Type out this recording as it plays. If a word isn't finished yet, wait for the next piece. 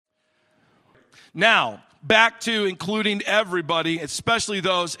Now, back to including everybody, especially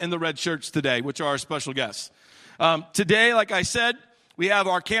those in the red shirts today, which are our special guests. Today, like I said, we have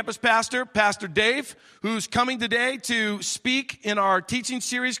our campus pastor, Pastor Dave, who's coming today to speak in our teaching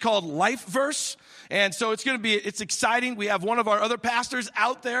series called Life Verse. And so it's exciting. We have one of our other pastors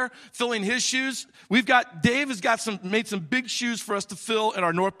out there filling his shoes. Dave has made some big shoes for us to fill in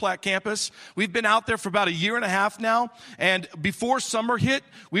our North Platte campus. We've been out there for about a year and a half now. And before summer hit,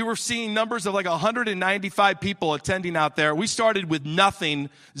 we were seeing numbers of like 195 people attending out there. We started with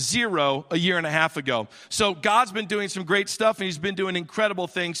zero a year and a half ago. So God's been doing some great stuff, and he's been doing incredible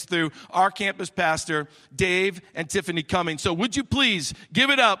things through our campus pastor, Dave and Tiffany Cumming. So would you please give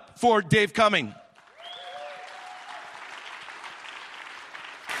it up for Dave Cumming?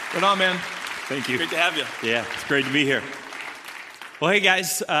 Right on, man. Thank you. Great to have you. Yeah, it's great to be here. Well, hey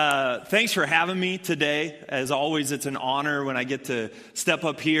guys, thanks for having me today. As always, it's an honor when I get to step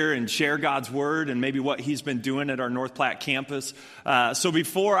up here and share God's Word and maybe what He's been doing at our North Platte campus. So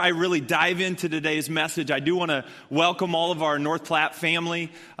before I really dive into today's message, I do want to welcome all of our North Platte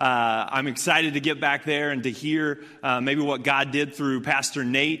family. I'm excited to get back there and to hear maybe what God did through Pastor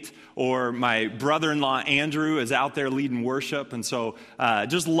Nate, or my brother-in-law Andrew is out there leading worship. And so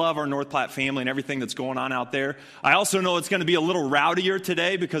just love our North Platte family and everything that's going on out there. I also know it's going to be a little rowdier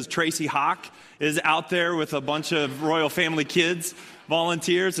today because Tracy Hawk is out there with a bunch of Royal Family Kids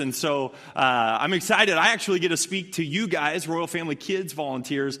volunteers. And so I'm excited. I actually get to speak to you guys, Royal Family Kids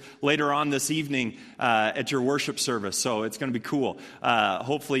volunteers, later on this evening at your worship service. So it's going to be cool.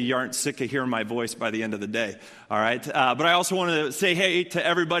 Hopefully you aren't sick of hearing my voice by the end of the day. All right. But I also want to say hey to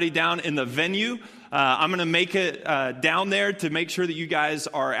everybody down in the venue. I'm going to make it down there to make sure that you guys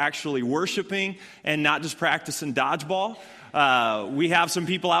are actually worshiping and not just practicing dodgeball. We have some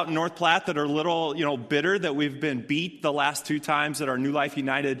people out in North Platte that are a little, bitter that we've been beat the last 2 times at our New Life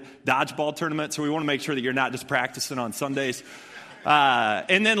United dodgeball tournament. So we want to make sure that you're not just practicing on Sundays.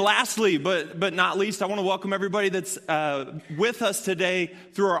 And then lastly, but not least, I want to welcome everybody that's with us today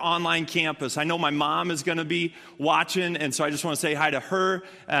through our online campus. I know my mom is going to be watching, and so I just want to say hi to her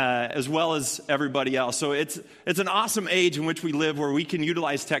as well as everybody else. So it's an awesome age in which we live where we can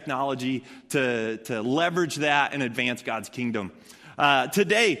utilize technology to leverage that and advance God's kingdom.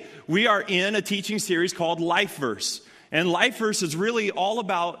 Today, we are in a teaching series called Life Verse. And Life Verse is really all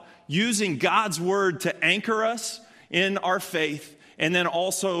about using God's Word to anchor us in our faith, and then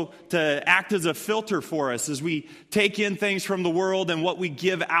also to act as a filter for us as we take in things from the world and what we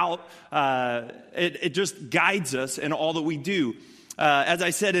give out. It just guides us in all that we do. As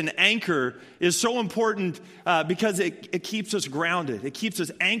I said, an anchor is so important because it keeps us grounded. It keeps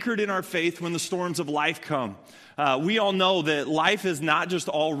us anchored in our faith when the storms of life come. We all know that life is not just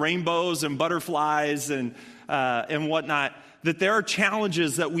all rainbows and butterflies and whatnot, that there are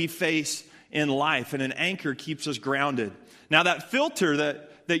challenges that we face in life, and an anchor keeps us grounded. Now, that filter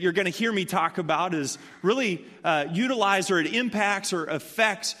that you're going to hear me talk about is really utilized, or it impacts or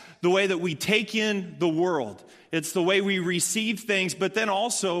affects the way that we take in the world. It's the way we receive things, but then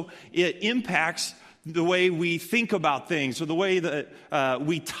also it impacts the way we think about things, or the way that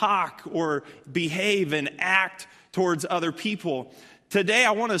we talk or behave and act towards other people. Today,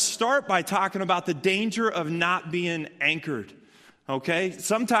 I want to start by talking about the danger of not being anchored. Okay,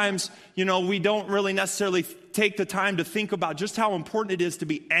 sometimes, we don't really necessarily take the time to think about just how important it is to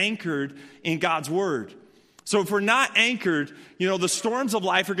be anchored in God's Word. So if we're not anchored, the storms of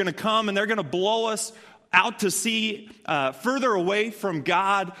life are going to come and they're going to blow us out to sea, further away from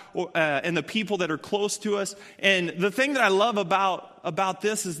God and the people that are close to us. And the thing that I love about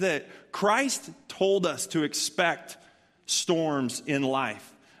this is that Christ told us to expect storms in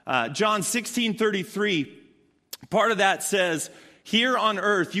life. John 16:33, part of that says, "Here on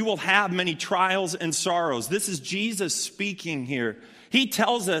earth you will have many trials and sorrows." This is Jesus speaking here. He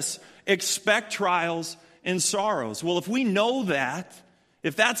tells us, expect trials and sorrows. Well, if we know that,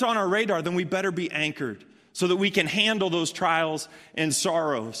 if that's on our radar, then we better be anchored so that we can handle those trials and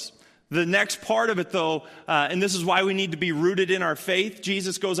sorrows. The next part of it, though, and this is why we need to be rooted in our faith,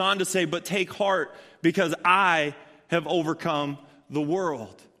 Jesus goes on to say, "But take heart, because I have overcome the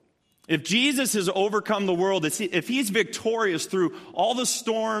world." If Jesus has overcome the world, if he's victorious through all the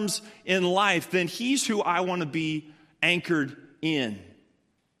storms in life, then he's who I want to be anchored in.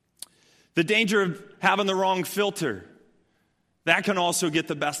 The danger of having the wrong filter, that can also get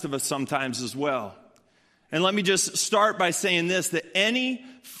the best of us sometimes as well. And let me just start by saying this, that any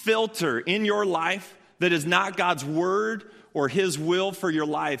filter in your life that is not God's Word or His will for your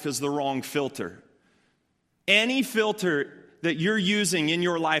life is the wrong filter. Any filter that you're using in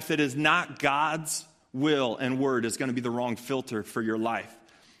your life that is not God's will and Word is going to be the wrong filter for your life.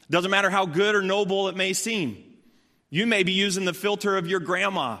 Doesn't matter how good or noble it may seem. You may be using the filter of your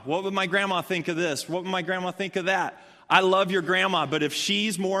grandma. What would my grandma think of this? What would my grandma think of that? I love your grandma, but if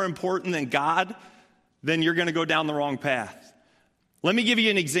she's more important than God, then you're going to go down the wrong path. Let me give you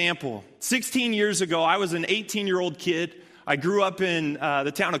an example. 16 years ago, I was an 18-year-old kid. I grew up in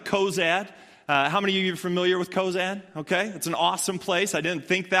the town of Cozad. How many of you are familiar with Cozad? Okay, it's an awesome place. I didn't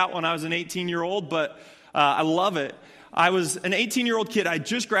think that when I was an 18-year-old, but I love it. I was an 18-year-old kid. I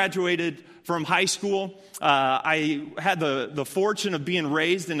just graduated from high school. I had the fortune of being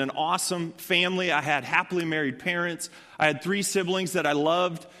raised in an awesome family. I had happily married parents. I had 3 siblings that I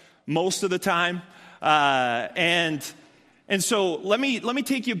loved most of the time. And so let me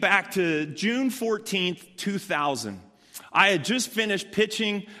take you back to June 14th, 2000. I had just finished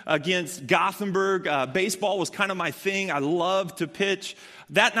pitching against Gothenburg. Baseball was kind of my thing. I loved to pitch.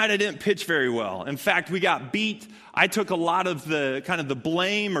 That night I didn't pitch very well. In fact, we got beat. I took a lot of the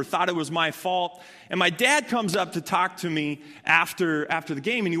blame or thought it was my fault. And my dad comes up to talk to me after the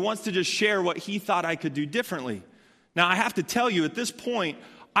game, and he wants to just share what he thought I could do differently. Now, I have to tell you, at this point,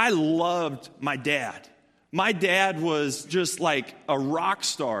 I loved my dad. My dad was just like a rock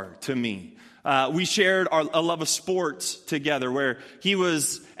star to me. We shared a love of sports together, where he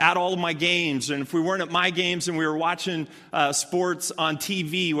was at all of my games, and if we weren't at my games and we were watching sports on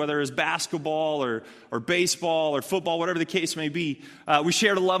TV, whether it was basketball or baseball or football, whatever the case may be, we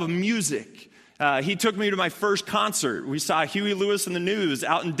shared a love of music. He took me to my first concert. We saw Huey Lewis and the News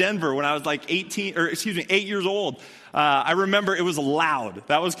out in Denver when I was like 8 years old. I remember it was loud.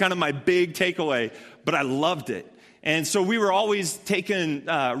 That was kind of my big takeaway, but I loved it. And so we were always taking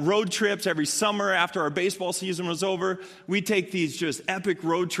road trips every summer after our baseball season was over. We'd take these just epic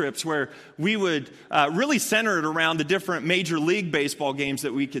road trips where we would really center it around the different Major League Baseball games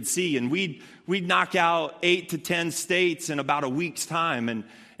that we could see. And we'd knock out 8 to 10 states in about a week's time.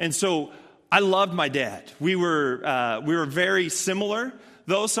 And so I loved my dad. We were very similar,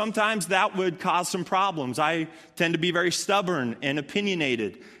 though sometimes that would cause some problems. I tend to be very stubborn and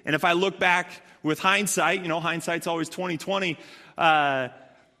opinionated. And if I look back with hindsight, hindsight's always 20/20,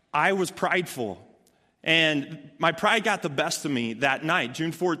 I was prideful. And my pride got the best of me that night,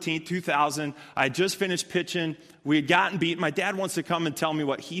 June 14th, 2000. I had just finished pitching. We had gotten beat. My dad wants to come and tell me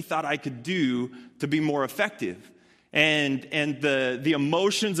what he thought I could do to be more effective. And the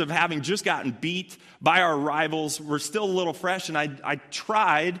emotions of having just gotten beat by our rivals were still a little fresh. And I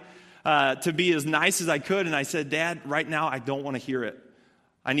tried to be as nice as I could. And I said, Dad, right now I don't want to hear it.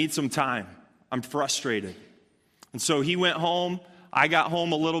 I need some time. I'm frustrated. And so he went home. I got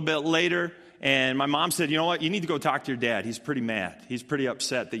home a little bit later. And my mom said, you know what? You need to go talk to your dad. He's pretty mad. He's pretty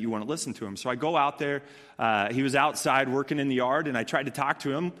upset that you want to listen to him. So I go out there. He was outside working in the yard. And I tried to talk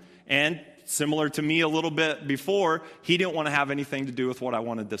to him. And similar to me a little bit before, he didn't want to have anything to do with what I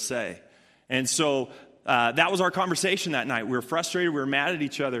wanted to say. And so that was our conversation that night. We were frustrated. We were mad at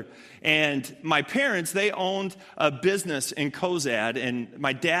each other. And my parents, they owned a business in Cozad. And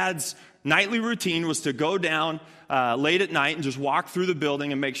my dad's nightly routine was to go down late at night and just walk through the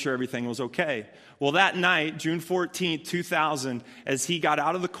building and make sure everything was okay. Well, that night, June 14th, 2000, as he got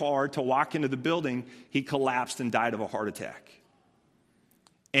out of the car to walk into the building, he collapsed and died of a heart attack.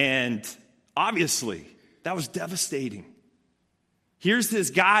 And obviously, that was devastating. Here's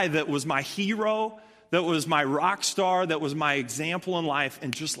this guy that was my hero, that was my rock star, that was my example in life,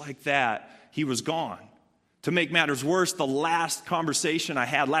 and just like that, he was gone. To make matters worse, the last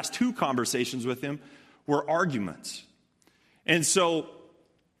two conversations with him were arguments. And so,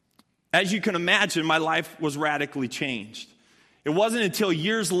 as you can imagine, my life was radically changed. It wasn't until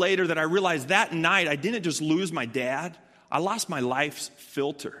years later that I realized that night I didn't just lose my dad, I lost my life's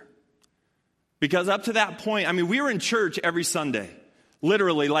filter. Because up to that point, we were in church every Sunday.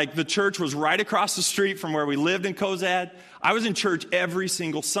 Literally, like the church was right across the street from where we lived in Cozad. I was in church every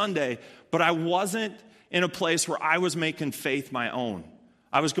single Sunday, but I wasn't in a place where I was making faith my own.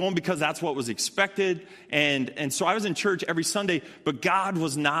 I was going because that's what was expected, and so I was in church every Sunday, but God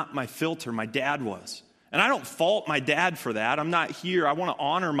was not my filter. My dad was. And I don't fault my dad for that. I'm not here. I want to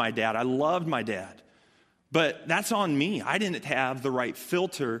honor my dad. I loved my dad. But that's on me. I didn't have the right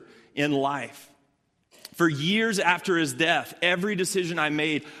filter in life. For years after his death, every decision I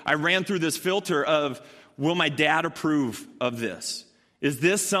made, I ran through this filter of, will my dad approve of this? Is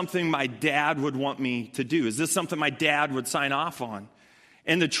this something my dad would want me to do? Is this something my dad would sign off on?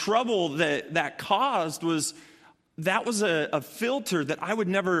 And the trouble that caused was that was a filter that I would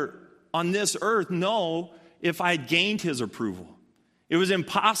never on this earth know if I had gained his approval. It was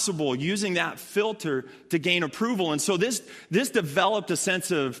impossible using that filter to gain approval. And so this developed a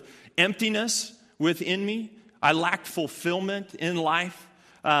sense of emptiness within me. I lacked fulfillment in life.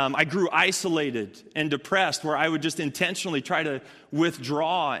 I grew isolated and depressed, where I would just intentionally try to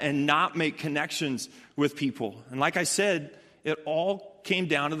withdraw and not make connections with people. And like I said, it all came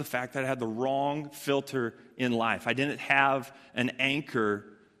down to the fact that I had the wrong filter in life. I didn't have an anchor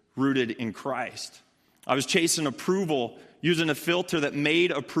rooted in Christ. I was chasing approval using a filter that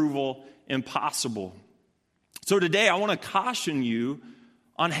made approval impossible. So today I want to caution you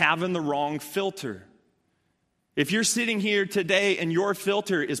on having the wrong filter. If you're sitting here today and your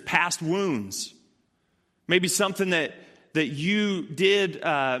filter is past wounds, maybe something that you did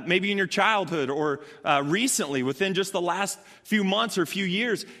maybe in your childhood or recently within just the last few months or few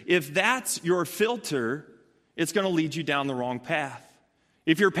years, if that's your filter, it's going to lead you down the wrong path.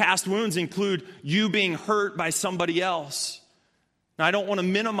 If your past wounds include you being hurt by somebody else, now I don't want to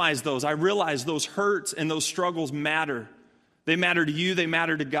minimize those. I realize those hurts and those struggles matter. They matter to you, they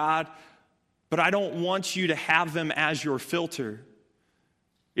matter to God, but I don't want you to have them as your filter.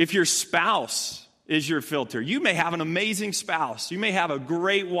 If your spouse is your filter, you may have an amazing spouse, you may have a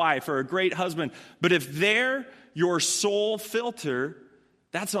great wife or a great husband, but if they're your sole filter,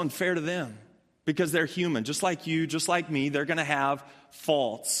 that's unfair to them because they're human. Just like you, just like me, they're going to have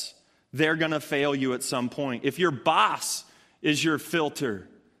faults. They're going to fail you at some point. If your boss is your filter,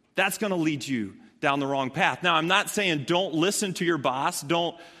 that's going to lead you down the wrong path. Now, I'm not saying don't listen to your boss.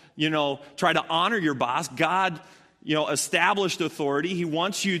 Don't, try to honor your boss. God, established authority. He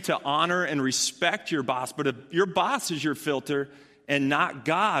wants you to honor and respect your boss. But if your boss is your filter and not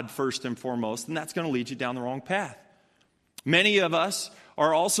God first and foremost, then that's going to lead you down the wrong path. Many of us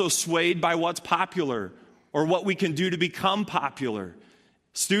are also swayed by what's popular or what we can do to become popular.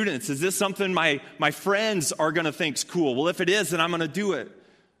 Students, is this something my friends are going to think is cool? Well, if it is, then I'm going to do it.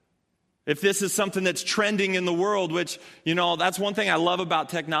 If this is something that's trending in the world, which, that's one thing I love about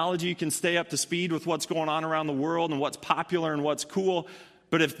technology. You can stay up to speed with what's going on around the world and what's popular and what's cool.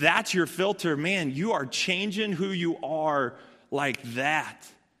 But if that's your filter, man, you are changing who you are like that.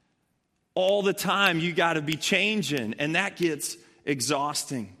 All the time, you got to be changing, and that gets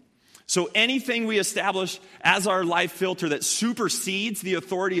exhausting. So anything we establish as our life filter that supersedes the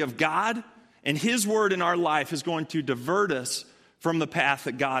authority of God and His word in our life is going to divert us from the path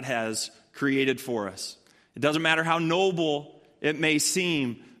that God has created for us. It doesn't matter how noble it may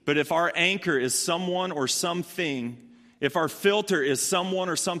seem, but if our anchor is someone or something, if our filter is someone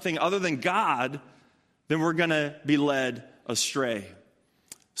or something other than God, then we're going to be led astray.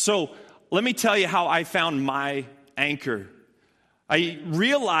 So let me tell you how I found my anchor. I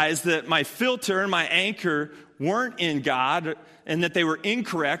realized that my filter and my anchor weren't in God and that they were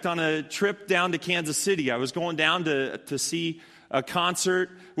incorrect on a trip down to Kansas City. I was going down to see a concert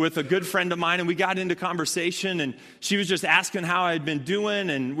with a good friend of mine, and we got into conversation, and she was just asking how I'd been doing,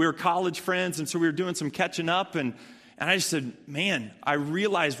 and we were college friends, and so we were doing some catching up, and I just said, man, I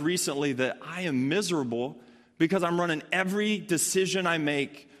realized recently that I am miserable because I'm running every decision I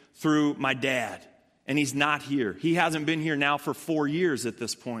make through my dad, and he's not here. He hasn't been here now for 4 years at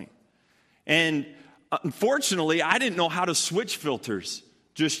this point. And unfortunately, I didn't know how to switch filters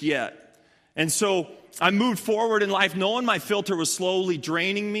just yet. And so I moved forward in life knowing my filter was slowly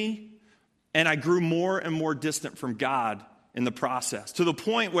draining me, and I grew more and more distant from God in the process, to the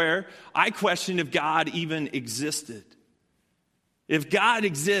point where I questioned if God even existed. If God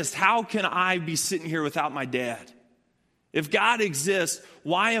exists, how can I be sitting here without my dad? If God exists,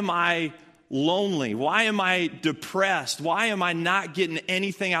 why am I lonely? Why am I depressed? Why am I not getting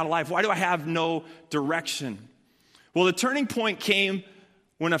anything out of life? Why do I have no direction? Well, the turning point came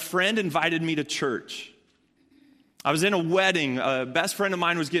when a friend invited me to church. I was in a wedding. A best friend of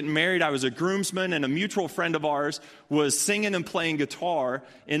mine was getting married. I was a groomsman, and a mutual friend of ours was singing and playing guitar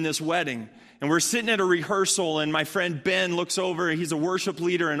in this wedding. And we're sitting at a rehearsal, and my friend Ben looks over. He's a worship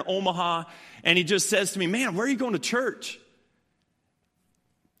leader in Omaha, and he just says to me, man, where are you going to church?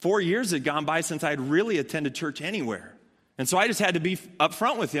 4 years had gone by since I had really attended church anywhere. And so I just had to be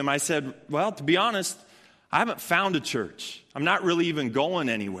upfront with him. I said, well, to be honest, I haven't found a church. I'm not really even going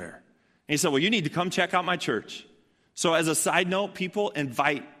anywhere. And he said, well, you need to come check out my church. So as a side note, people,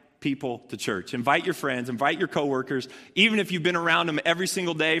 invite people to church. Invite your friends, invite your coworkers. Even if you've been around them every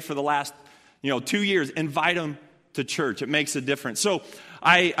single day for the last 2 years, invite them to church. It makes a difference. So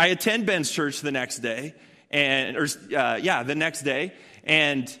I attend Ben's church the next day, and I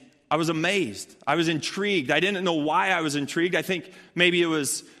was amazed. I was intrigued. I didn't know why I was intrigued. I think maybe it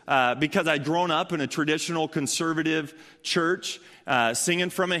was because I'd grown up in a traditional conservative church, singing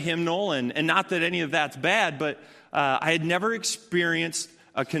from a hymnal, and not that any of that's bad, but I had never experienced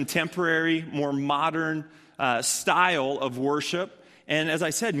a contemporary, more modern style of worship. And as I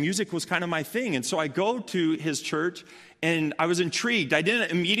said, music was kind of my thing. And so I go to his church, and I was intrigued. I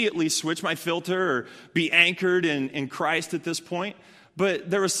didn't immediately switch my filter or be anchored in Christ at this point, but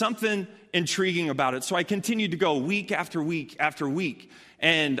there was something intriguing about it. So I continued to go week after week after week.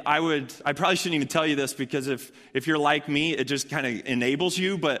 And I probably shouldn't even tell you this, because if you're like me, it just kind of enables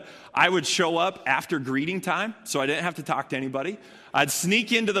you, but I would show up after greeting time, so I didn't have to talk to anybody. I'd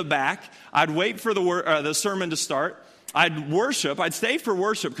sneak into the back. I'd wait for the sermon to start. I'd worship. I'd stay for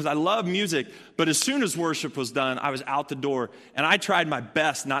worship because I love music, but as soon as worship was done, I was out the door, and I tried my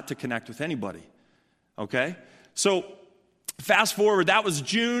best not to connect with anybody, okay? So fast forward, that was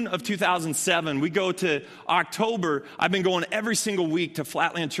June of 2007. We go to October. I've been going every single week to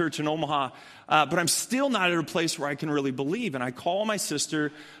Flatland Church in Omaha, but I'm still not at a place where I can really believe. And I call my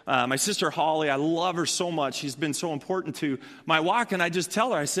sister Holly. I love her so much. She's been so important to my walk. And I just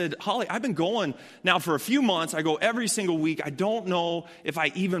tell her, I said, Holly, I've been going now for a few months. I go every single week. I don't know if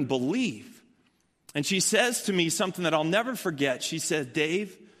I even believe. And she says to me something that I'll never forget. She said,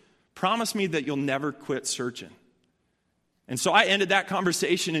 Dave, promise me that you'll never quit searching. And so I ended that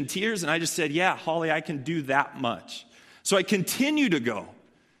conversation in tears, and I just said, yeah, Holly, I can do that much. So I continue to go.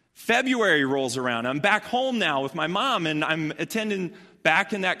 February rolls around. I'm back home now with my mom, and I'm attending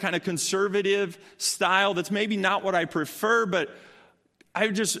back in that kind of conservative style that's maybe not what I prefer, but I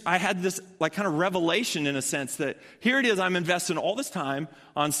had this like kind of revelation in a sense that here it is, I'm investing all this time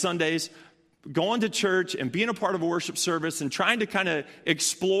on Sundays, going to church and being a part of a worship service and trying to kind of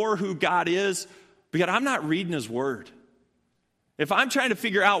explore who God is, but yet I'm not reading his word. If I'm trying to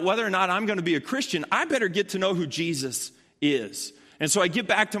figure out whether or not I'm going to be a Christian, I better get to know who Jesus is. And so I get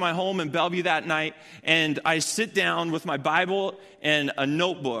back to my home in Bellevue that night, and I sit down with my Bible and a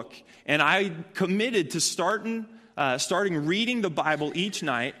notebook, and I committed to starting reading the Bible each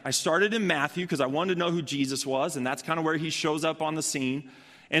night. I started in Matthew because I wanted to know who Jesus was, and that's kind of where he shows up on the scene.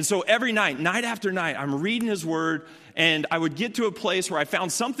 And so every night, night after night, I'm reading his word, and I would get to a place where I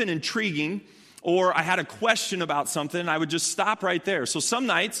found something intriguing, or I had a question about something, and I would just stop right there. So some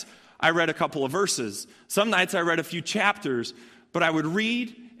nights, I read a couple of verses. Some nights, I read a few chapters. But I would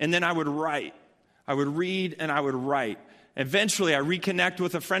read, and then I would write. I would read, and I would write. Eventually, I reconnect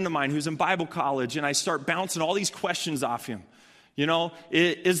with a friend of mine who's in Bible college, and I start bouncing all these questions off him. You know,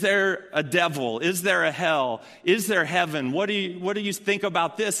 is there a devil? Is there a hell? Is there heaven? What do you think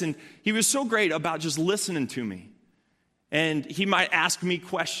about this? And he was so great about just listening to me. And he might ask me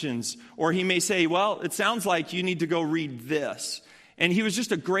questions, or he may say, well, it sounds like you need to go read this. And he was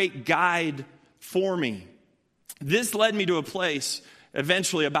just a great guide for me. This led me to a place,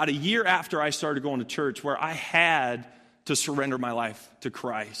 eventually, about a year after I started going to church, where I had to surrender my life to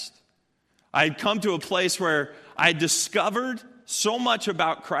Christ. I had come to a place where I discovered so much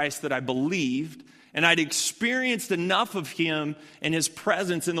about Christ that I believed, and I'd experienced enough of him and his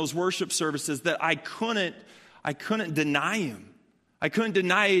presence in those worship services that I couldn't deny him. I couldn't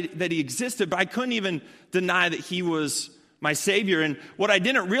deny that he existed, but I couldn't even deny that he was my Savior. And what I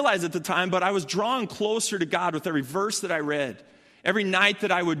didn't realize at the time, but I was drawing closer to God with every verse that I read, every night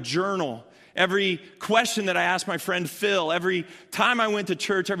that I would journal, every question that I asked my friend Phil, every time I went to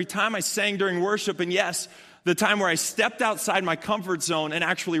church, every time I sang during worship, and yes, the time where I stepped outside my comfort zone and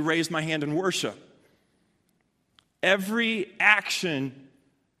actually raised my hand in worship. Every action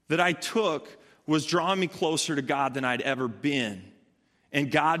that I took was drawing me closer to God than I'd ever been.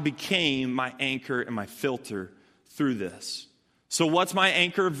 And God became my anchor and my filter through this. So what's my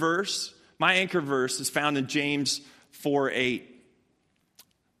anchor verse? My anchor verse is found in James 4:8.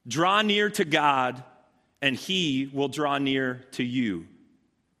 Draw near to God, and he will draw near to you.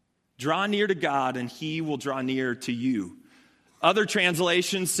 Draw near to God, and he will draw near to you. Other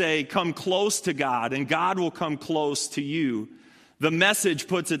translations say, come close to God, and God will come close to you. The Message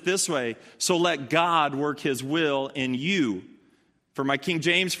puts it this way, so let God work his will in you. For my King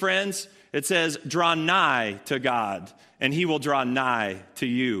James friends, it says, draw nigh to God, and he will draw nigh to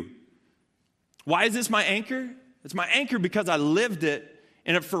you. Why is this my anchor? It's my anchor because I lived it,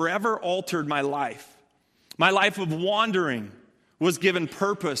 and it forever altered my life. My life of wandering was given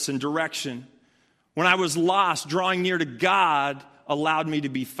purpose and direction. When I was lost, drawing near to God allowed me to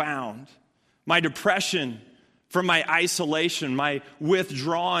be found. My depression from my isolation, my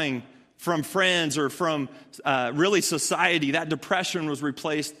withdrawing from friends or from really society, that depression was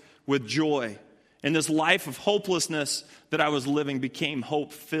replaced with joy. And this life of hopelessness that I was living became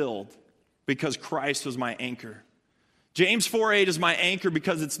hope-filled because Christ was my anchor. James 4:8 is my anchor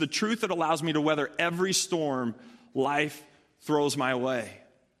because it's the truth that allows me to weather every storm life throws my way.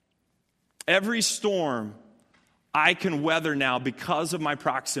 Every storm I can weather now because of my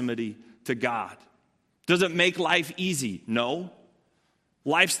proximity to God. Does it make life easy? No.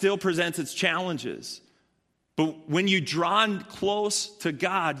 Life still presents its challenges. But when you draw close to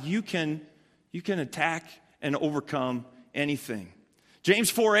God, you can attack and overcome anything.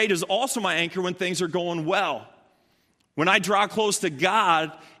 James 4:8 is also my anchor when things are going well. When I draw close to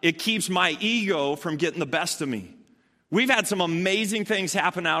God, it keeps my ego from getting the best of me. We've had some amazing things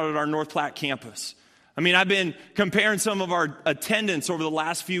happen out at our North Platte campus. I mean, I've been comparing some of our attendance over the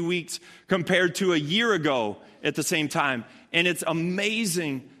last few weeks compared to a year ago at the same time. And it's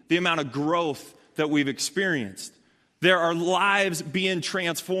amazing the amount of growth that we've experienced. There are lives being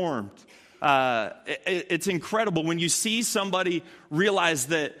transformed. It's incredible when you see somebody realize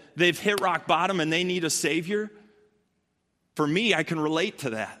that they've hit rock bottom and they need a Savior. For me, I can relate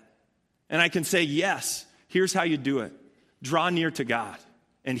to that. And I can say, yes, here's how you do it. Draw near to God,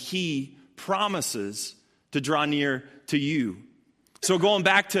 and He promises to draw near to you. So going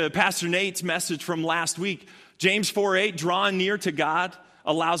back to Pastor Nate's message from last week, James 4:8, drawing near to God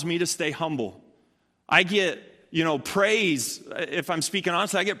allows me to stay humble. I get, praise, if I'm speaking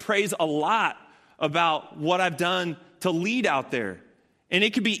honestly, I get praise a lot about what I've done to lead out there. And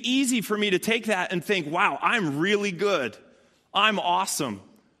it could be easy for me to take that and think, wow, I'm really good. I'm awesome.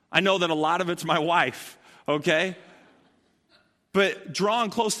 I know that a lot of it's my wife, okay? But drawing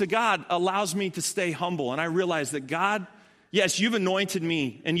close to God allows me to stay humble. And I realize that God, yes, you've anointed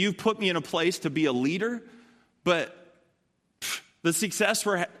me and you've put me in a place to be a leader, but the success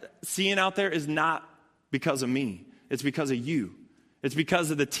we're seeing out there is not because of me. It's because of you. It's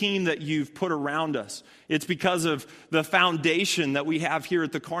because of the team that you've put around us. It's because of the foundation that we have here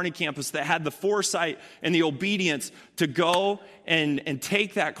at the Kearney campus that had the foresight and the obedience to go and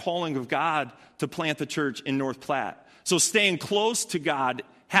take that calling of God to plant the church in North Platte. So staying close to God,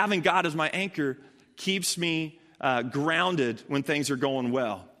 having God as my anchor, keeps me grounded when things are going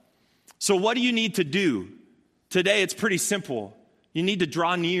well. So what do you need to do? Today it's pretty simple. You need to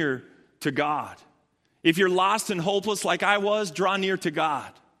draw near to God. If you're lost and hopeless like I was, draw near to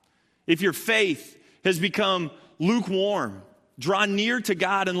God. If your faith has become lukewarm, draw near to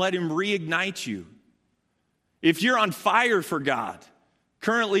God and let Him reignite you. If you're on fire for God,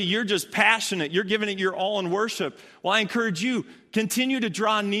 currently you're just passionate, you're giving it your all in worship, well, I encourage you, continue to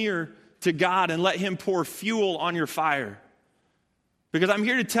draw near to God and let Him pour fuel on your fire. Because I'm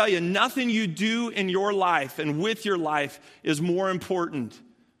here to tell you, nothing you do in your life and with your life is more important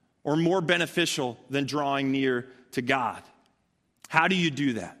or more beneficial than drawing near to God. How do you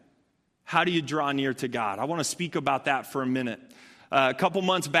do that? How do you draw near to God? I want to speak about that for a minute. A couple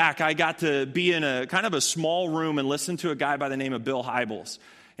months back, I got to be in a kind of a small room and listen to a guy by the name of Bill Hybels.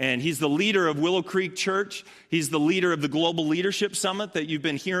 And he's the leader of Willow Creek Church. He's the leader of the Global Leadership Summit that you've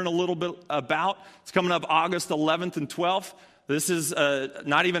been hearing a little bit about. It's coming up August 11th and 12th. This is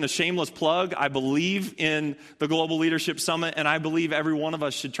not even a shameless plug. I believe in the Global Leadership Summit, and I believe every one of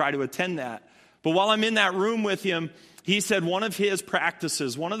us should try to attend that. But while I'm in that room with him, he said one of his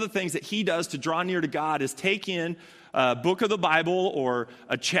practices, one of the things that he does to draw near to God is take in a book of the Bible or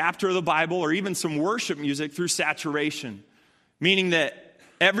a chapter of the Bible or even some worship music through saturation, meaning that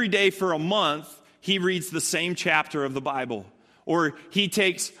every day for a month, he reads the same chapter of the Bible. Or he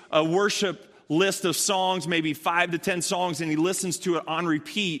takes a worship list of songs, maybe 5 to 10 songs, and he listens to it on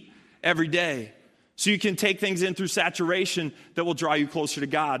repeat every day. So you can take things in through saturation that will draw you closer to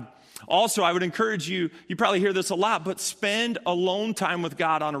God. Also, I would encourage you, you probably hear this a lot, but spend alone time with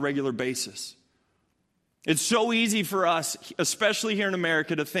God on a regular basis. It's so easy for us, especially here in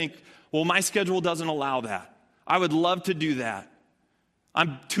America, to think, well, my schedule doesn't allow that. I would love to do that.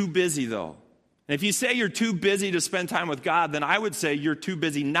 I'm too busy, though. And if you say you're too busy to spend time with God, then I would say you're too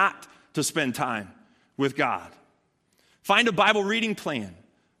busy not to spend time with God. Find a Bible reading plan,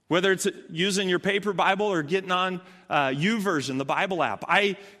 whether it's using your paper Bible or getting on YouVersion, the Bible app.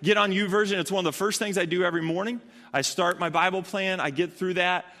 I get on YouVersion. It's one of the first things I do every morning. I start my Bible plan. I get through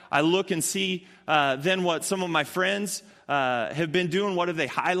that. I look and see then what some of my friends have been doing. What have they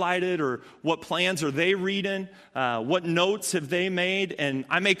highlighted, or what plans are they reading? What notes have they made? And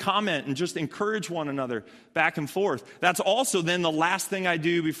I may comment and just encourage one another back and forth. That's also then the last thing I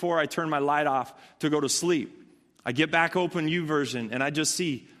do before I turn my light off to go to sleep. I get back open YouVersion and I just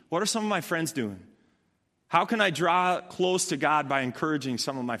see, what are some of my friends doing? How can I draw close to God by encouraging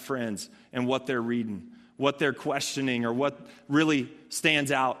some of my friends and what they're reading, what they're questioning, or what really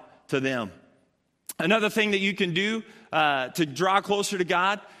stands out to them? Another thing that you can do to draw closer to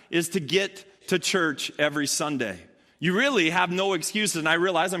God is to get to church every Sunday. You really have no excuses, and I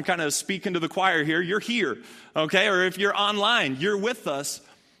realize I'm kind of speaking to the choir here. You're here, okay? Or if you're online, you're with us.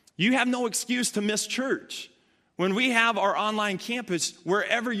 You have no excuse to miss church. When we have our online campus,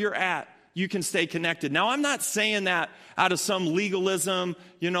 wherever you're at, you can stay connected. Now, I'm not saying that out of some legalism,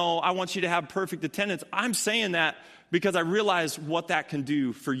 I want you to have perfect attendance. I'm saying that because I realize what that can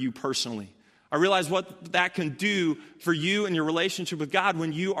do for you personally. I realize what that can do for you and your relationship with God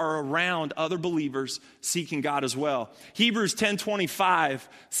when you are around other believers seeking God as well. Hebrews 10:25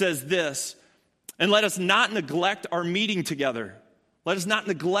 says this, "And let us not neglect our meeting together." Let us not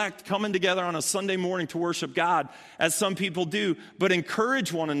neglect coming together on a Sunday morning to worship God, as some people do, but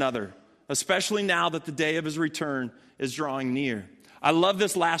encourage one another, especially now that the day of his return is drawing near. I love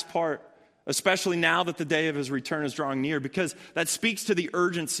this last part, especially now that the day of his return is drawing near, because that speaks to the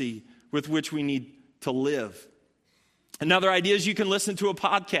urgency with which we need to live. Another idea is you can listen to a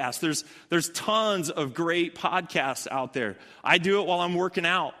podcast. There's tons of great podcasts out there. I do it while I'm working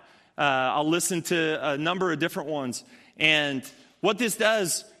out. I'll listen to a number of different ones. And what this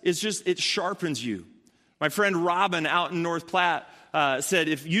does is it sharpens you. My friend Robin out in North Platte said,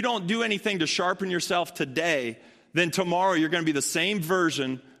 if you don't do anything to sharpen yourself today, then tomorrow you're going to be the same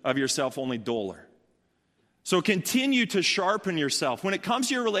version of yourself, only duller. So continue to sharpen yourself. When it comes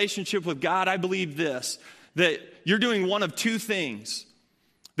to your relationship with God, I believe this, that you're doing one of two things.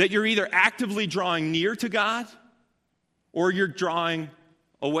 That you're either actively drawing near to God or you're drawing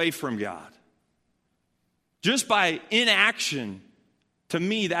away from God. Just by inaction, to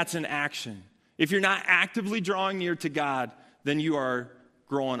me, that's an action. If you're not actively drawing near to God, then you are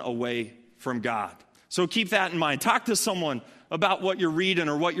growing away from God. So keep that in mind. Talk to someone about what you're reading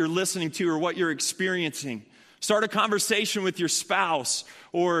or what you're listening to or what you're experiencing. Start a conversation with your spouse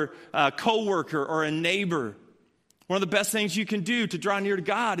or a coworker or a neighbor. One of the best things you can do to draw near to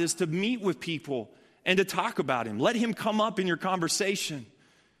God is to meet with people and to talk about him. Let him come up in your conversation.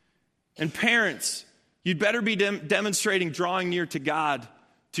 And parents, you'd better be demonstrating drawing near to God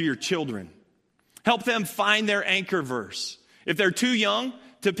to your children. Help them find their anchor verse. If they're too young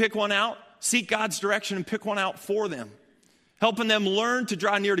to pick one out, seek God's direction and pick one out for them. Helping them learn to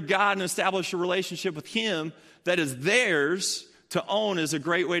draw near to God and establish a relationship with him that is theirs to own is a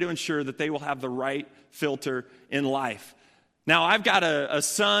great way to ensure that they will have the right filter in life. Now, I've got a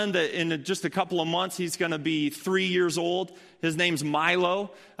son that in just a couple of months, he's going to be 3 years old. His name's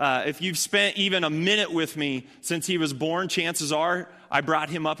Milo. If you've spent even a minute with me since he was born, chances are I brought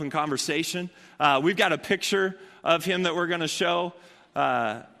him up in conversation. We've got a picture of him that we're going to show.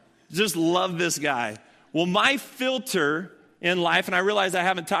 Just love this guy. Well, my filter in life, and I realize I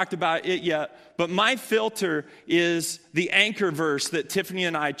haven't talked about it yet, but my filter is the anchor verse that Tiffany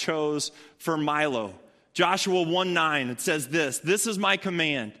and I chose for Milo. Joshua 1:9, it says this is my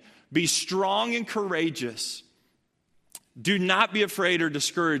command, be strong and courageous. Do not be afraid or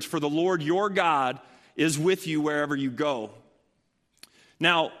discouraged, for the Lord your God is with you wherever you go.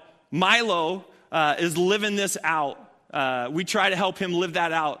 Now, Milo is living this out. We try to help him live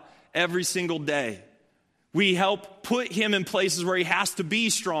that out every single day. We help put him in places where he has to be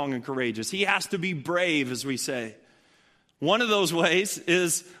strong and courageous. He has to be brave, as we say. One of those ways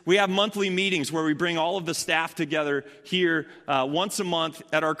is we have monthly meetings where we bring all of the staff together here once a month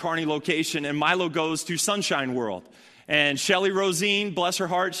at our Kearney location, and Milo goes to Sunshine World. And Shelly Rosine, bless her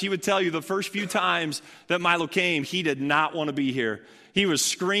heart, she would tell you the first few times that Milo came, he did not want to be here. He was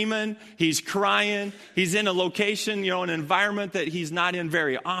screaming, he's crying, he's in a location, an environment that he's not in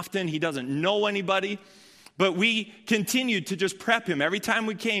very often. He doesn't know anybody. But we continued to just prep him. Every time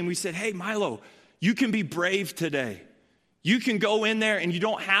we came, we said, hey, Milo, you can be brave today. You can go in there and you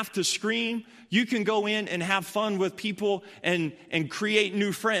don't have to scream. You can go in and have fun with people and create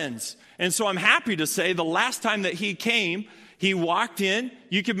new friends. And so I'm happy to say the last time that he came, he walked in.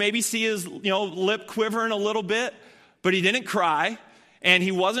 You could maybe see his lip quivering a little bit, but he didn't cry and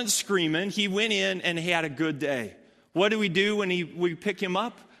he wasn't screaming. He went in and he had a good day. What do we do when we pick him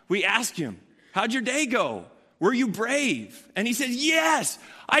up? We ask him, how'd your day go? Were you brave? And he said, yes,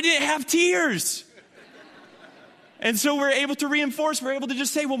 I didn't have tears. And so we're able to reinforce, we're able to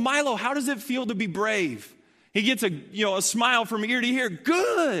just say, well, Milo, how does it feel to be brave? He gets a smile from ear to ear.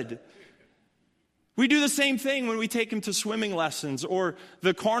 Good. We do the same thing when we take him to swimming lessons or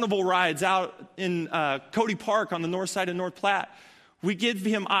the carnival rides out in Cody Park on the north side of North Platte. We give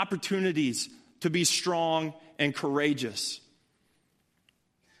him opportunities to be strong and courageous.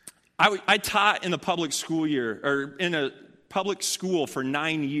 I taught in the public school or in a public school for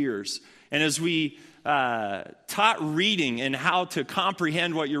 9 years. And as we taught reading and how to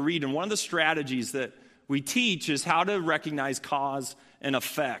comprehend what you're reading, one of the strategies that we teach is how to recognize cause and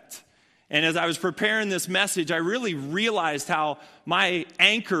effect. And as I was preparing this message, I really realized how my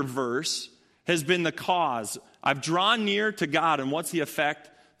anchor verse has been the cause. I've drawn near to God, and what's the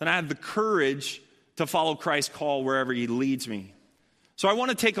effect? Then I have the courage to follow Christ's call wherever he leads me. So I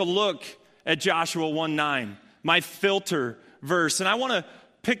want to take a look at Joshua 1:9, my filter verse. And I want to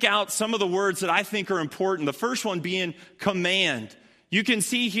pick out some of the words that I think are important. The first one being command. You can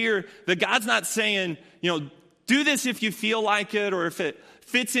see here that God's not saying, do this if you feel like it or if it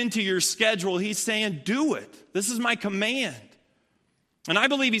fits into your schedule. He's saying, do it. This is my command. And I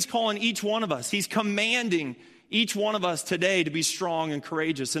believe he's calling each one of us. He's commanding each one of us today to be strong and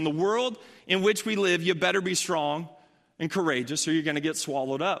courageous. In the world in which we live, you better be strong and courageous or you're going to get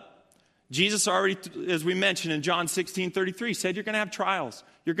swallowed up. Jesus already, as we mentioned in John 16:33, said you're going to have trials.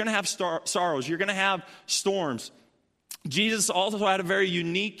 You're going to have sorrows. You're going to have storms. Jesus also had a very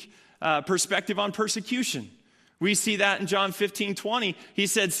unique perspective on persecution. We see that in John 15:20. He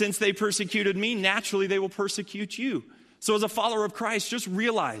said, since they persecuted me, naturally they will persecute you. So as a follower of Christ, just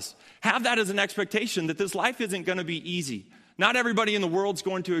realize, have that as an expectation that this life isn't going to be easy. Not everybody in the world's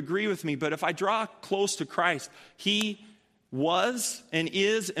going to agree with me, but if I draw close to Christ, he was and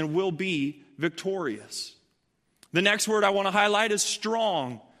is and will be victorious. The next word I want to highlight is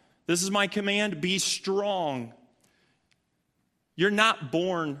strong. This is my command, be strong. You're not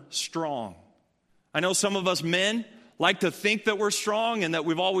born strong. I know some of us men like to think that we're strong and that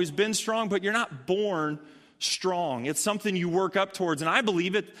we've always been strong, but you're not born strong. It's something you work up towards, and I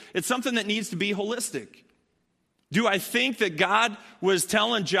believe it's something that needs to be holistic. Do I think that God was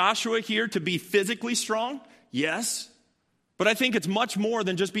telling Joshua here to be physically strong? Yes. But I think it's much more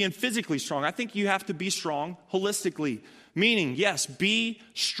than just being physically strong. I think you have to be strong holistically. Meaning, yes, be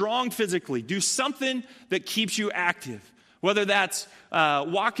strong physically. Do something that keeps you active. Whether that's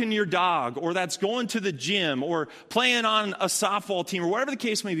walking your dog, or that's going to the gym, or playing on a softball team, or whatever the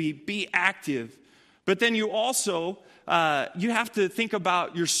case may be active. But then you also, you have to think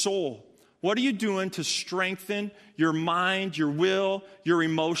about your soul. What are you doing to strengthen your mind, your will, your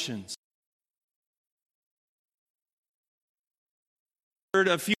emotions?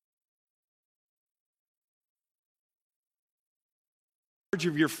 A few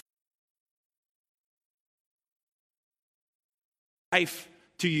of your life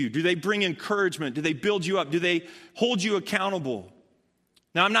to you. Do they bring encouragement? Do they build you up? Do they hold you accountable?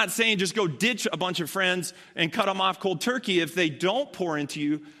 Now, I'm not saying just go ditch a bunch of friends and cut them off cold turkey if they don't pour into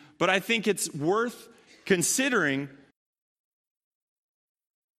you, but I think it's worth considering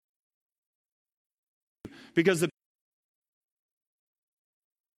because the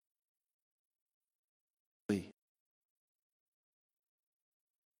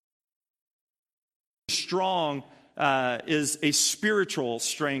strong is a spiritual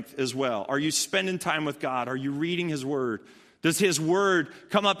strength as well. Are you spending time with God? Are you reading his word? Does his word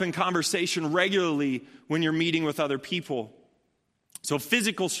come up in conversation regularly when you're meeting with other people? So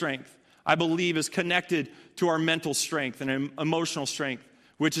physical strength, I believe, is connected to our mental strength and emotional strength,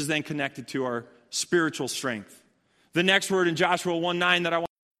 which is then connected to our spiritual strength. The next word in Joshua 1:9 that I want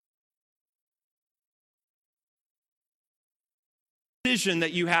decision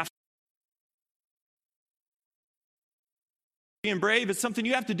that you have being brave, it's something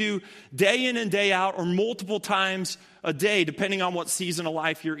you have to do day in and day out or multiple times a day, depending on what season of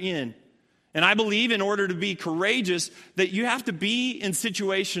life you're in. And I believe in order to be courageous, that you have to be in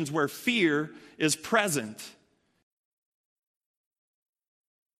situations where fear is present.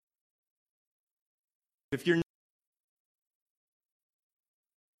 If you're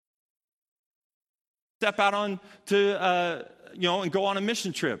step out on to and go on a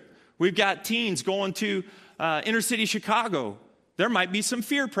mission trip. We've got teens going to inner city Chicago. There might be some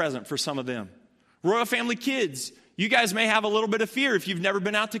fear present for some of them. Royal Family Kids, you guys may have a little bit of fear if you've never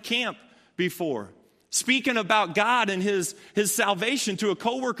been out to camp before. Speaking about God and his salvation to a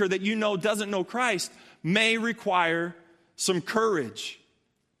coworker that you know doesn't know Christ may require some courage.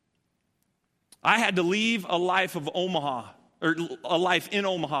 I had to leave a life of Omaha, or a life in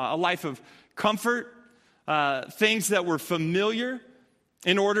Omaha, a life of comfort, things that were familiar,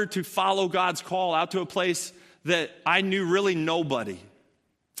 in order to follow God's call out to a place that I knew really nobody.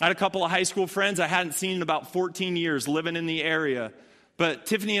 I had a couple of high school friends I hadn't seen in about 14 years living in the area. But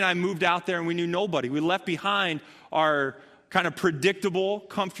Tiffany and I moved out there and we knew nobody. We left behind our kind of predictable,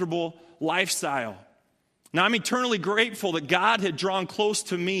 comfortable lifestyle. Now I'm eternally grateful that God had drawn close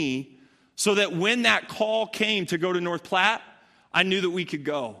to me so that when that call came to go to North Platte, I knew that we could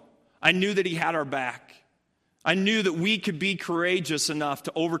go. I knew that he had our back. I knew that we could be courageous enough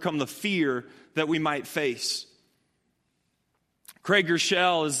to overcome the fear that we might face. Craig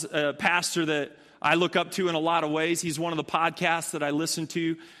Gershell is a pastor that I look up to in a lot of ways. He's one of the podcasts that I listen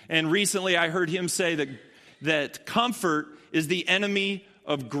to. And recently I heard him say that comfort is the enemy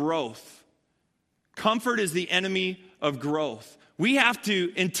of growth. Comfort is the enemy of growth. We have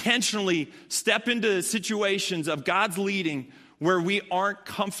to intentionally step into situations of God's leading where we aren't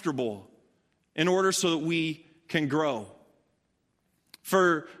comfortable. in order so that we can grow.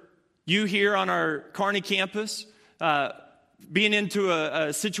 For you here on our Kearney campus, being into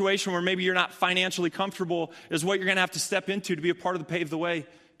a situation where maybe you're not financially comfortable is what you're going to have to step into to be a part of the Pave the Way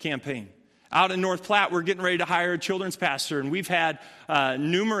campaign. Out in North Platte, we're getting ready to hire a children's pastor, and we've had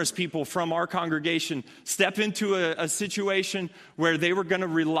numerous people from our congregation step into a situation where they were going to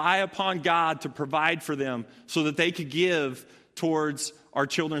rely upon God to provide for them so that they could give towards our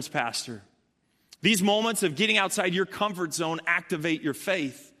children's pastor. These moments of getting outside your comfort zone activate your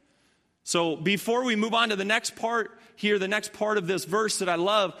faith. So before we move on to the next part here, the next part of this verse that I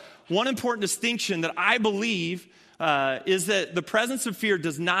love, one important distinction that I believe is that the presence of fear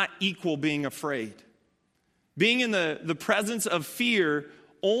does not equal being afraid. Being in the presence of fear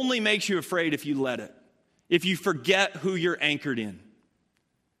only makes you afraid if you let it, if you forget who you're anchored in.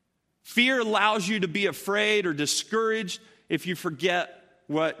 Fear allows you to be afraid or discouraged if you forget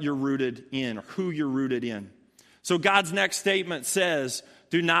what you're rooted in or who you're rooted in. So God's next statement says,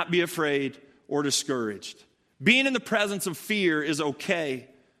 do not be afraid or discouraged. Being in the presence of fear is okay.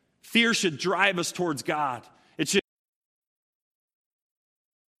 Fear should drive us towards God. It should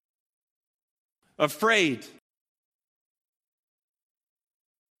afraid.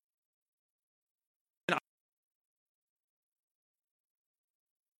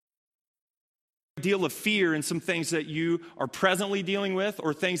 Deal of fear in some things that you are presently dealing with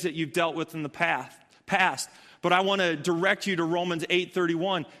or things that you've dealt with in the past. But I want to direct you to Romans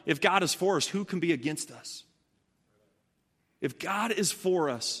 8:31. If God is for us, who can be against us? If God is for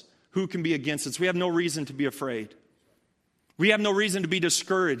us, who can be against us? We have no reason to be afraid. We have no reason to be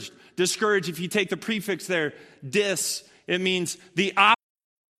discouraged. Discouraged, if you take the prefix there, dis, it means the opposite.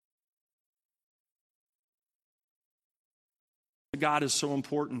 God is so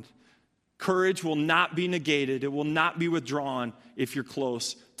important. Courage will not be negated. It will not be withdrawn if you're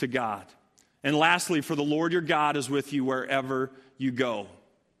close to God. And lastly, for the Lord your God is with you wherever you go.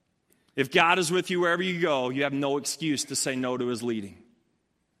 If God is with you wherever you go, you have no excuse to say no to his leading.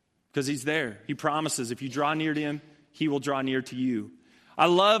 Because he's there. He promises if you draw near to him, he will draw near to you. I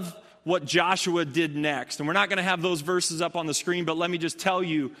love what Joshua did next. And we're not going to have those verses up on the screen, but let me just tell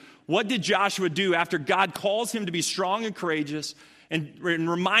you, what did Joshua do after God calls him to be strong and courageous and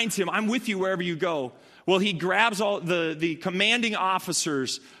reminds him, I'm with you wherever you go? Well, he grabs all the commanding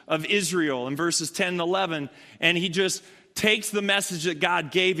officers of Israel in verses 10 and 11, and he just takes the message that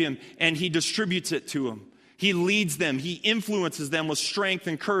God gave him and he distributes it to them. He leads them. He influences them with strength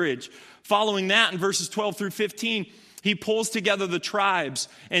and courage. Following that, in verses 12 through 15, he pulls together the tribes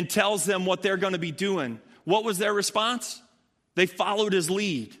and tells them what they're going to be doing. What was their response? They followed his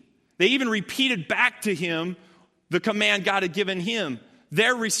lead. They even repeated back to him the command God had given him.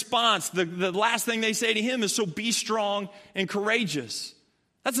 Their response, the last thing they say to him is, so be strong and courageous.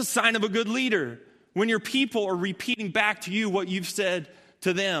 That's a sign of a good leader, when your people are repeating back to you what you've said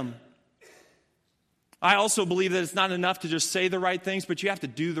to them. I also believe that it's not enough to just say the right things, but you have to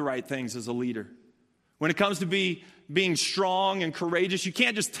do the right things as a leader. When it comes to being strong and courageous, you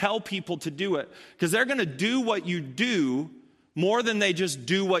can't just tell people to do it, because they're going to do what you do more than they just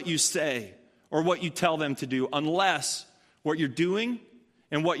do what you say or what you tell them to do, unless what you're doing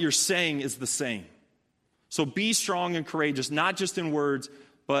and what you're saying is the same. So be strong and courageous, not just in words,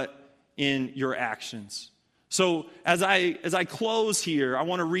 but in your actions. So as I close here, I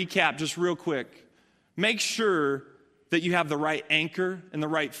want to recap just real quick. Make sure that you have the right anchor and the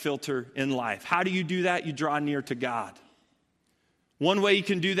right filter in life. How do you do that? You draw near to God. One way you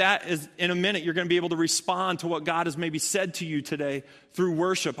can do that is, in a minute, you're going to be able to respond to what God has maybe said to you today through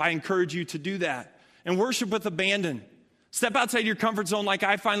worship. I encourage you to do that. And worship with abandon. Step outside your comfort zone like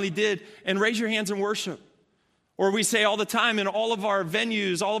I finally did and raise your hands in worship. Or we say all the time in all of our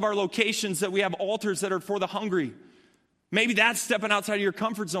venues, all of our locations, that we have altars that are for the hungry. Maybe that's stepping outside of your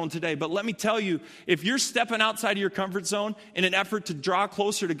comfort zone today. But let me tell you, if you're stepping outside of your comfort zone in an effort to draw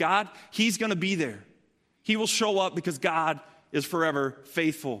closer to God, he's going to be there. He will show up because God is forever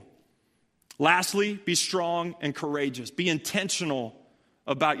faithful. Lastly, be strong and courageous. Be intentional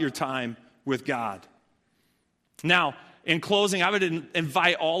about your time with God. Now, in closing, I would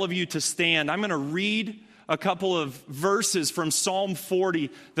invite all of you to stand. I'm going to read a couple of verses from Psalm 40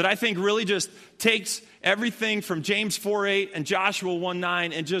 that I think really just takes everything from James 4:8 and Joshua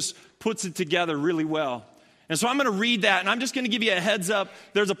 1:9 and just puts it together really well. And so I'm going to read that, and I'm just going to give you a heads up.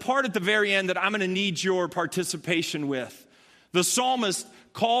 There's a part at the very end that I'm going to need your participation with. The psalmist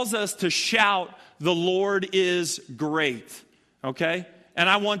calls us to shout, "The Lord is great." Okay? And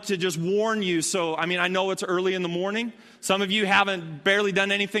I want to just warn you. So, I know it's early in the morning. Some of you haven't barely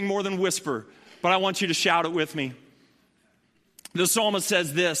done anything more than whisper, but I want you to shout it with me. The psalmist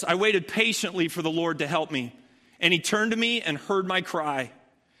says this, I waited patiently for the Lord to help me, and he turned to me and heard my cry.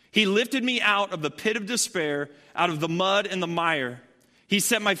 He lifted me out of the pit of despair, out of the mud and the mire. He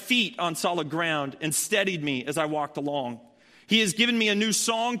set my feet on solid ground and steadied me as I walked along. He has given me a new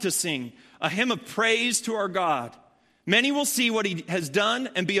song to sing, a hymn of praise to our God. Many will see what he has done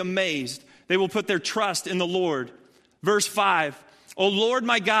and be amazed. They will put their trust in the Lord. Verse 5, O Lord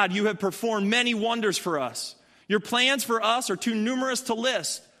my God, you have performed many wonders for us. Your plans for us are too numerous to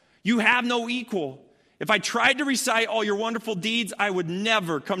list. You have no equal. If I tried to recite all your wonderful deeds, I would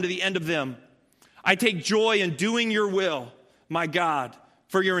never come to the end of them. I take joy in doing your will, my God,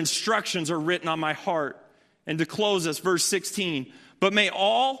 for your instructions are written on my heart. And to close us, verse 16, but may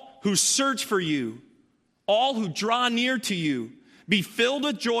all who search for you, all who draw near to you, be filled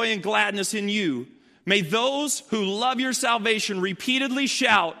with joy and gladness in you. May those who love your salvation repeatedly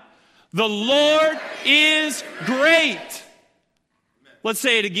shout, the Lord is great. Let's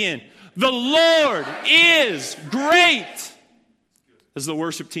say it again. The Lord is great. As the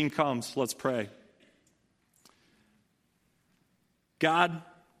worship team comes, let's pray. God,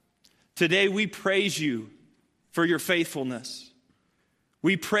 today we praise you for your faithfulness.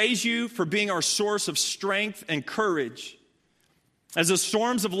 We praise you for being our source of strength and courage. As the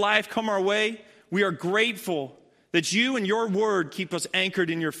storms of life come our way, we are grateful that you and your word keep us anchored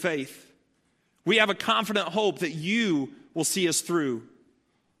in your faith. We have a confident hope that you will see us through.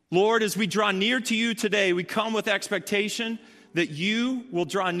 Lord, as we draw near to you today, we come with expectation that you will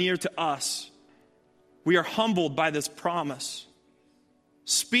draw near to us. We are humbled by this promise.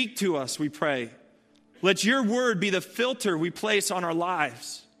 Speak to us, we pray. Let your word be the filter we place on our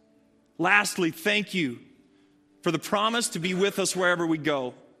lives. Lastly, thank you for the promise to be with us wherever we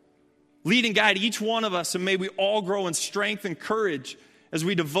go. Lead and guide each one of us, and may we all grow in strength and courage as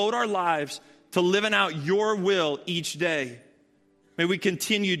we devote our lives to living out your will each day. May we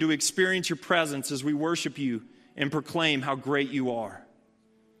continue to experience your presence as we worship you and proclaim how great you are.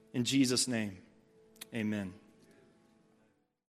 In Jesus' name, amen.